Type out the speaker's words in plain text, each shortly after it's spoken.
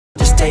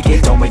take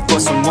it. Don't wait for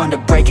someone to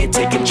break it.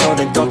 Take control,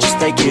 then don't just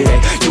take it.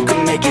 Hey, you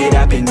can make it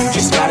happen. You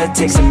just gotta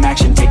take some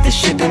action. Take the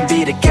ship and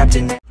be the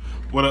captain.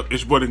 What up?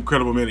 It's your boy, the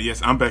Incredible Man.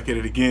 Yes, I'm back at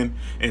it again,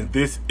 and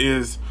this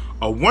is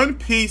a One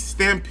Piece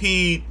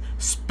Stampede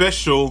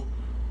special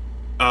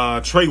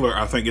trailer.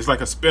 I think it's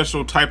like a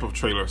special type of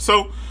trailer.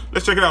 So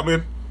let's check it out,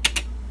 man.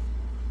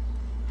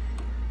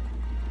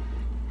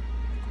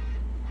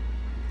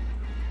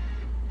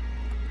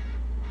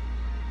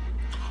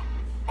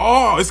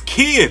 Oh, it's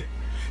Kid.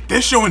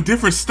 They're showing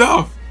different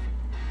stuff.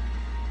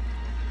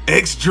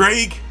 X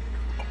Drake,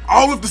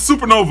 all of the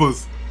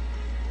supernovas,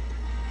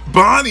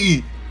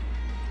 Bonnie,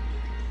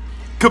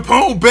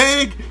 Capone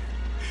Bag,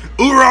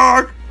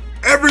 Urag,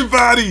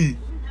 everybody.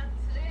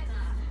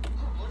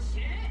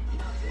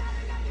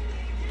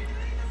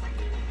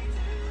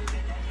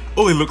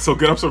 Oh, it looks so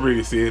good. I'm so ready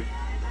to see it.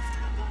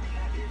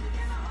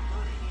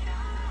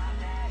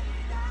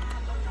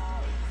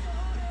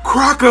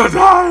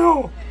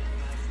 Crocodile.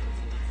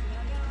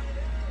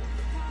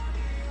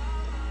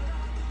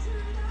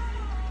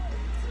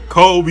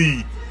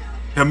 Kobe,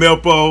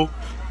 Hamelpo,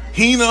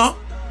 Hina,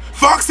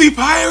 Foxy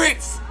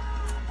Pirates.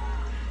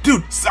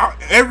 Dude,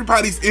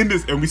 everybody's in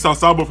this, and we saw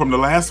Sabo from the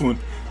last one.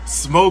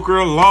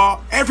 Smoker, Law,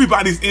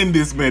 everybody's in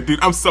this, man. Dude,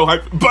 I'm so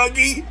hyped.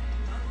 Buggy.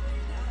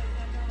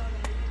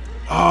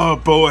 Oh,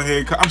 Boa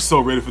Hancock. I'm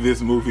so ready for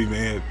this movie,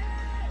 man.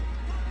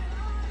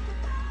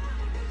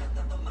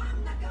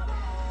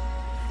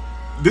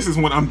 This is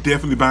one I'm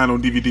definitely buying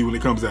on DVD when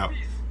it comes out.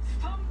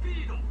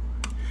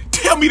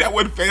 Tell me that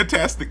wasn't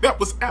fantastic. That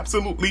was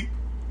absolutely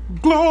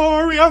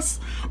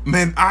glorious,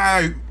 man.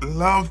 I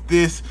love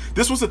this.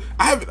 This was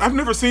I've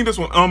never seen this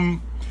one.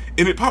 And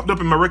it popped up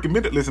in my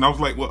recommended list, and I was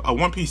like, well, a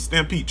One Piece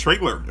Stampede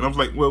trailer, and I was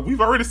like, well, we've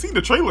already seen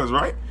the trailers,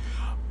 right?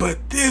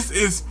 But this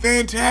is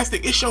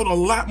fantastic. It showed a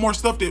lot more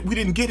stuff that we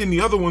didn't get in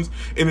the other ones,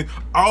 and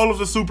all of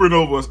the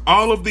supernovas,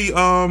 all of the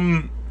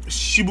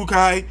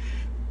Shibukai.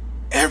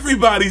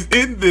 Everybody's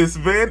in this,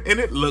 man, and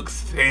it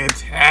looks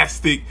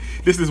fantastic.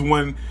 This is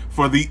one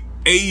for the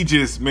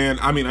ages, man.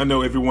 I mean, I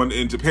know everyone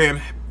in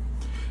Japan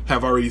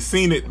have already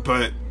seen it,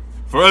 but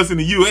for us in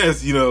the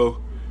US, you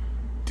know,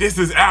 this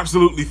is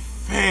absolutely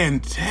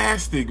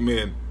fantastic,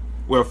 man.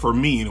 Well, for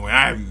me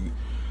anyway.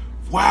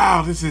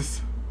 Wow,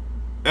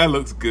 that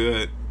looks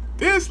good.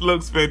 This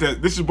looks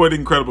fantastic. This is your boy, the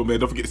Incredible Man.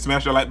 Don't forget to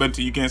smash that like button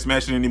till you can't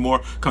smash it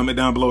anymore. Comment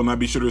down below, and I'll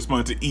be sure to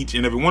respond to each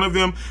and every one of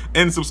them.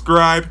 And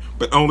subscribe,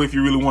 but only if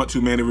you really want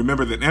to, man. And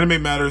remember that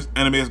anime matters,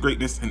 anime is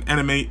greatness, and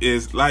anime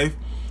is life.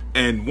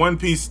 And One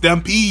Piece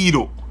Stampede.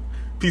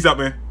 Peace out,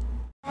 man.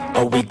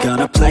 Are we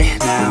gonna play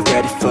now?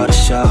 Ready for the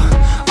show?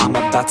 I'm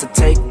about to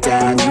take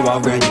down, you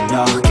already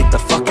know. Get the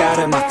fuck out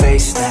of my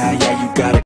face now, yeah, you gotta